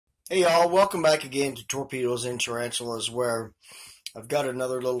Hey y'all, welcome back again to Torpedoes and Tarantulas, where I've got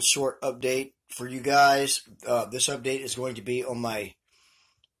another little short update for you guys. This update is going to be on my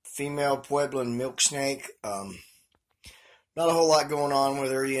female Pueblan milk snake. Not a whole lot going on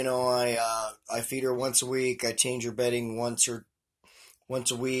with her. I feed her once a week. I change her bedding once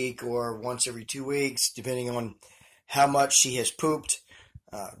a week or once every 2 weeks, depending on how much she has pooped.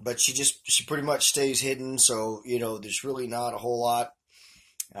 But she pretty much stays hidden, so there's really not a whole lot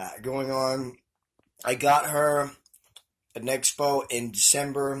going on. I got her at an expo in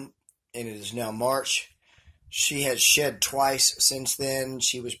December, and it is now March. She has shed twice since then.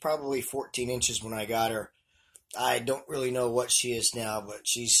 She was probably 14 inches when I got her. I don't really know what she is now, but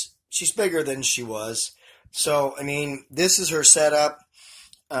she's bigger than she was. So, this is her setup,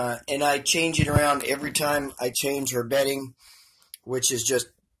 and I change it around every time I change her bedding, which is just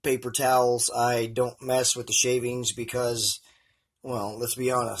paper towels. I don't mess with the shavings because, well, let's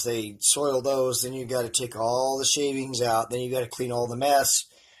be honest, they soil those, then you got to take all the shavings out, then you got to clean all the mess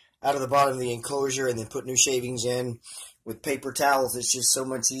out of the bottom of the enclosure and then put new shavings in. With paper towels, it's just so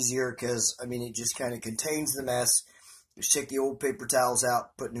much easier because, it just kind of contains the mess. Just take the old paper towels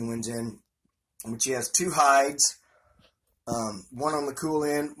out, put new ones in. But she has two hides, one on the cool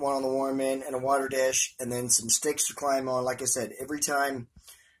end, one on the warm end, and a water dish, and then some sticks to climb on. Like I said, every time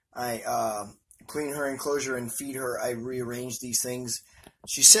I clean her enclosure and feed her, I rearrange these things.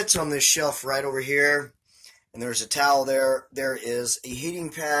 She sits on this shelf right over here, and there's a towel there. There is a heating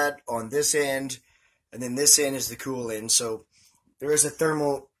pad on this end, and then this end is the cool end. So there is a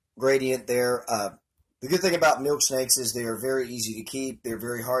thermal gradient there. The good thing about milk snakes is they are very easy to keep. They're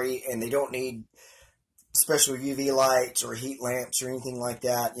very hardy, and they don't need special UV lights or heat lamps or anything like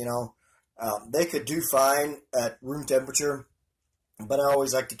that. They could do fine at room temperature, but I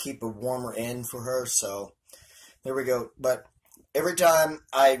always like to keep a warmer end for her, so there we go. But every time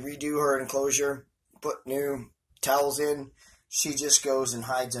I redo her enclosure, put new towels in, she just goes and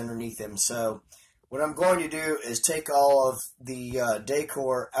hides underneath them. So what I'm going to do is take all of the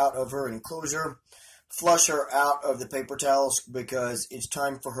decor out of her enclosure, flush her out of the paper towels, because it's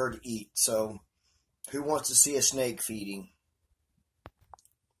time for her to eat. So who wants to see a snake feeding?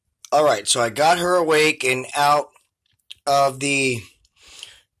 Alright, so I got her awake and out of the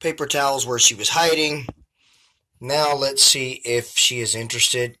paper towels where she was hiding. Now let's see if she is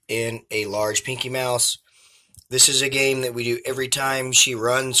interested in a large Pinky Mouse. This is a game that we do every time she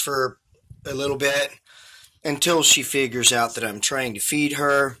runs for a little bit until she figures out that I'm trying to feed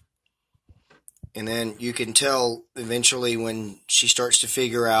her. And then you can tell eventually when she starts to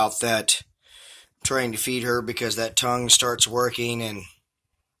figure out that I'm trying to feed her, because that tongue starts working, and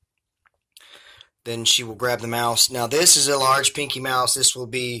then she will grab the mouse. Now, this is a large Pinky Mouse. This will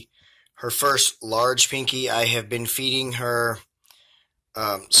be her first large Pinky. I have been feeding her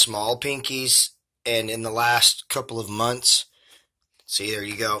small Pinkies, and in the last couple of months, see, there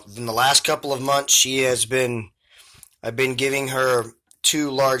you go. In the last couple of months, I've been giving her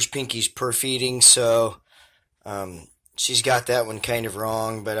 2 large Pinkies per feeding, so she's got that one kind of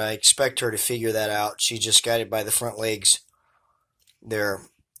wrong, but I expect her to figure that out. She just got it by the front legs there.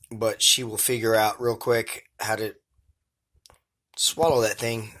 But she will figure out real quick how to swallow that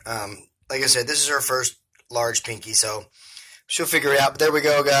thing. Like I said, this is her first large Pinky, so she'll figure it out. But there we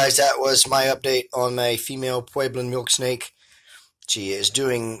go, guys. That was my update on my female Pueblan milk snake. She is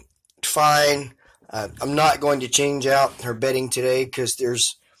doing fine. I'm not going to change out her bedding today because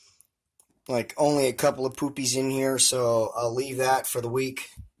there's only a couple of poopies in here, so I'll leave that for the week.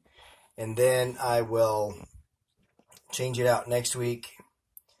 And then I will change it out next week.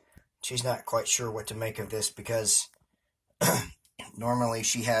 She's not quite sure what to make of this because normally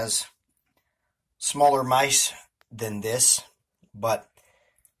she has smaller mice than this, but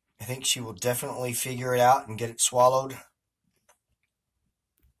I think she will definitely figure it out and get it swallowed.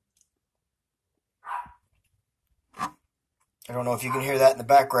 I don't know if you can hear that in the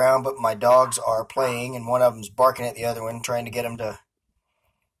background, but my dogs are playing, and one of them's barking at the other one, trying to get them to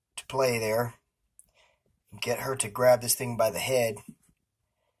play there. Get her to grab this thing by the head.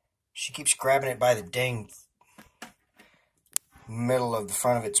 She keeps grabbing it by the dang middle of the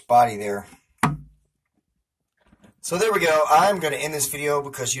front of its body there. So there we go. I'm going to end this video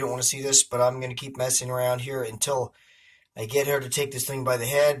because you don't want to see this, but I'm going to keep messing around here until I get her to take this thing by the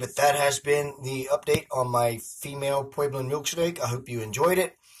head. But that has been the update on my female Pueblan milk snake. I hope you enjoyed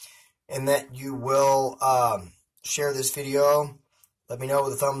it and that you will share this video. Let me know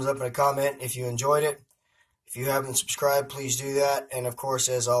with a thumbs up and a comment if you enjoyed it. If you haven't subscribed, please do that. And, of course,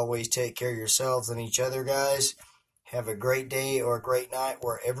 as always, take care of yourselves and each other, guys. Have a great day or a great night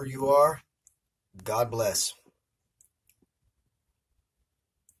wherever you are. God bless.